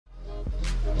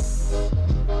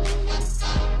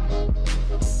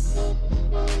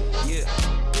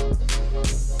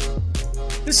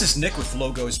This is Nick with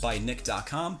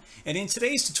logosbynick.com, and in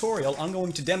today's tutorial I'm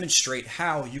going to demonstrate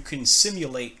how you can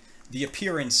simulate the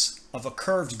appearance of a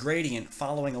curved gradient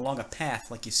following along a path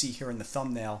like you see here in the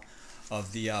thumbnail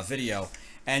of the video.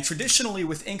 And traditionally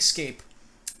with Inkscape,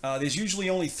 there's usually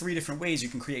only three different ways you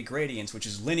can create gradients, which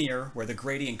is linear, where the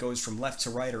gradient goes from left to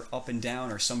right or up and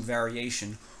down or some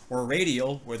variation, or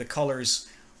radial, where the colors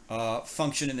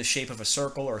function in the shape of a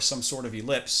circle or some sort of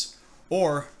ellipse,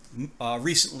 or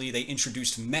recently they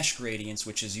introduced mesh gradients,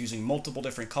 which is using multiple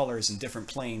different colors in different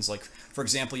planes. Like, for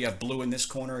example, you have blue in this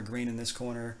corner, green in this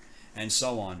corner, and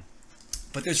so on.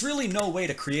 But there's really no way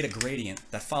to create a gradient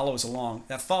that follows along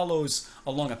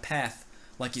a path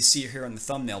like you see here in the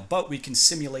thumbnail, but we can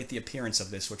simulate the appearance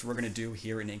of this, which we're going to do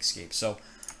here in Inkscape. So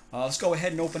let's go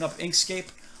ahead and open up Inkscape.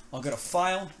 I'll go to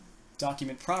File,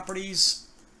 Document Properties,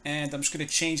 and I'm just going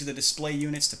to change the display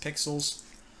units to pixels.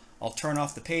 I'll turn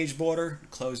off the page border,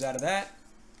 close out of that.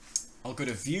 I'll go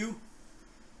to View,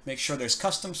 make sure there's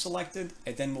Custom selected,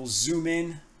 and then we'll zoom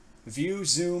in, View,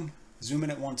 Zoom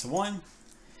in at 1:1,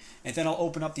 and then I'll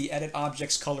open up the Edit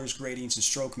Objects, Colors, Gradients, and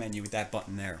Stroke menu with that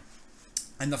button there.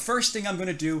 And the first thing I'm going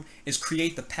to do is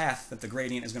create the path that the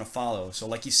gradient is going to follow. So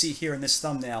like you see here in this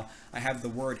thumbnail, I have the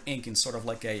word ink in sort of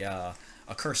like a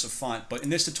cursive font. But in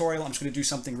this tutorial, I'm just going to do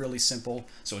something really simple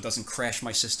so it doesn't crash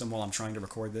my system while I'm trying to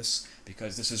record this,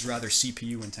 because this is rather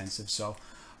CPU intensive. So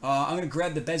I'm going to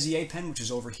grab the Bezier pen, which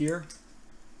is over here,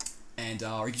 and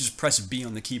or you can just press B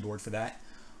on the keyboard for that.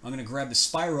 I'm going to grab the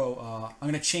Spyro. I'm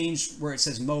going to change where it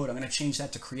says mode. I'm going to change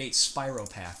that to create Spyro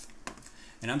path.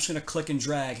 And I'm just going to click and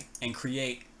drag and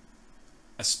create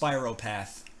a Spyro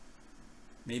path,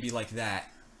 maybe like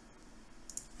that.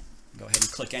 Go ahead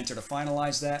and click enter to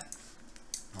finalize that.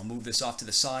 I'll move this off to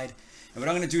the side. And what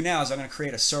I'm going to do now is I'm going to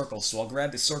create a circle. So I'll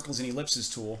grab the Circles and Ellipses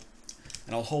tool,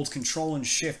 and I'll hold Control and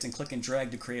Shift and click and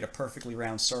drag to create a perfectly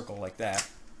round circle like that.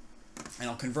 And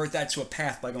I'll convert that to a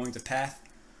path by going to Path,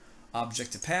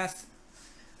 Object to Path.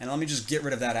 And let me just get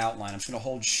rid of that outline. I'm just going to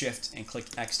hold Shift and click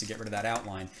X to get rid of that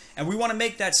outline. And we want to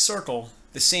make that circle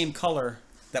the same color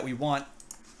that we want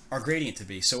our gradient to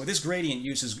be. So this gradient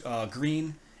uses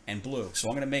green and blue. So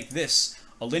I'm going to make this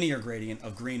a linear gradient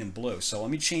of green and blue. So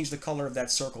let me change the color of that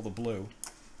circle to blue.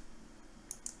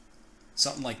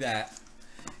 Something like that.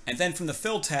 And then from the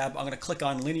Fill tab, I'm going to click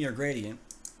on Linear Gradient.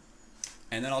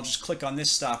 And then I'll just click on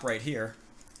this stop right here.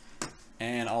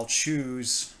 And I'll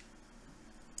choose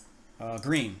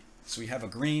green. So we have a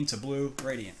green to blue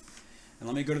gradient. And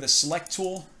let me go to the Select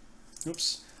tool.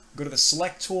 Oops. Go to the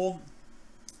Select tool.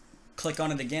 Click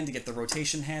on it again to get the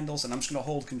rotation handles. And I'm just going to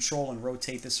hold Control and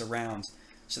rotate this around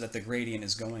so that the gradient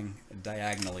is going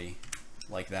diagonally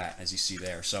like that, as you see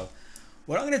there. So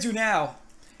what I'm going to do now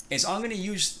is I'm going to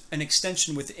use an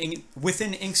extension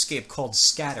within Inkscape called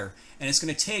Scatter. And it's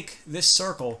going to take this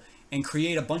circle and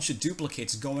create a bunch of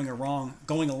duplicates going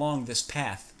along this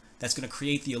path. That's going to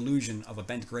create the illusion of a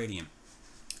bent gradient.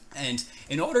 And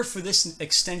in order for this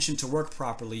extension to work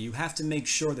properly, you have to make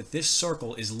sure that this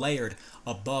circle is layered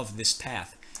above this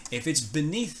path. If it's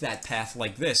beneath that path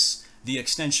like this, the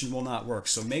extension will not work.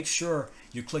 So make sure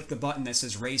you click the button that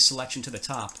says Raise Selection to the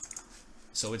top,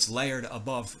 so it's layered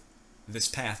above this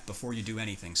path before you do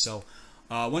anything. So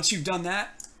once you've done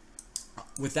that,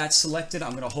 with that selected,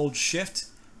 I'm going to hold Shift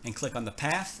and click on the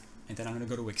path, and then I'm going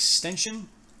to go to Extension,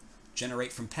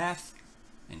 Generate from Path,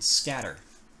 and Scatter.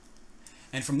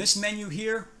 And from this menu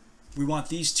here, we want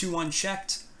these two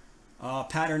unchecked.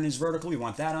 Pattern is vertical, we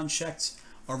want that unchecked.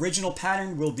 Original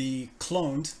pattern will be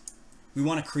cloned. We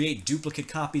want to create duplicate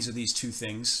copies of these two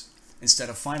things instead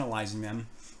of finalizing them,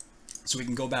 so we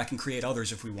can go back and create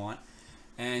others if we want.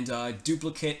 And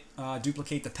duplicate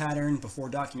the pattern before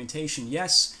documentation,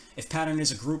 yes. If pattern is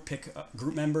a group, pick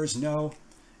group members, no.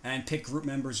 And pick group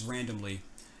members randomly.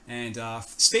 And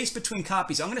space between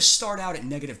copies, I'm going to start out at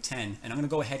 -10, and I'm going to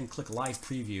go ahead and click Live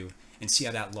Preview and see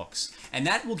how that looks. And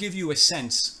that will give you a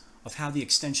sense of how the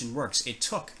extension works. It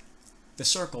took the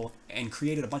circle and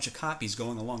created a bunch of copies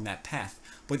going along that path.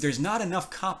 But there's not enough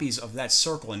copies of that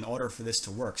circle in order for this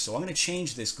to work. So I'm going to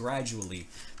change this gradually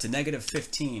to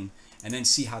 -15 and then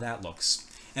see how that looks.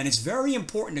 And it's very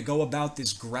important to go about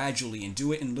this gradually and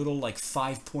do it in little like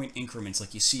 5-point increments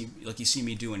like you see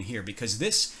me doing here, because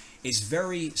this is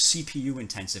very CPU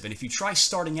intensive. And if you try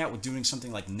starting out with doing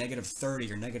something like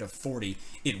 -30 or -40,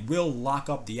 it will lock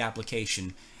up the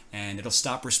application and it'll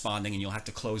stop responding and you'll have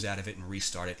to close out of it and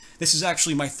restart it. This is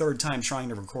actually my third time trying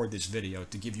to record this video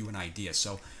to give you an idea.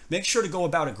 So make sure to go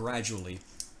about it gradually.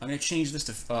 I'm going to change this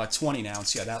to 20 now and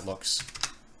see how that looks.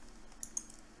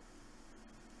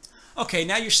 Okay,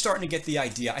 now you're starting to get the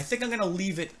idea. I think I'm going to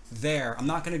leave it there. I'm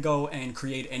not going to go and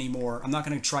create any more. I'm not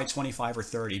going to try 25 or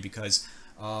 30 because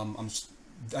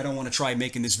I don't want to try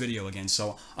making this video again,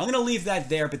 so I'm going to leave that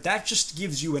there, but that just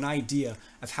gives you an idea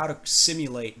of how to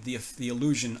simulate the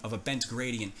illusion of a bent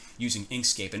gradient using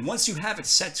Inkscape. And once you have it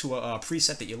set to a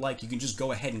preset that you like, you can just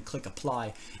go ahead and click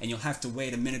apply, and you'll have to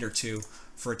wait a minute or two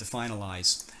for it to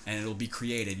finalize, and it'll be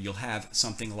created. You'll have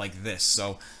something like this.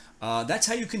 So that's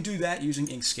how you can do that using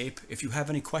Inkscape. If you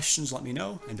have any questions, let me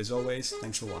know, and as always,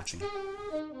 thanks for watching.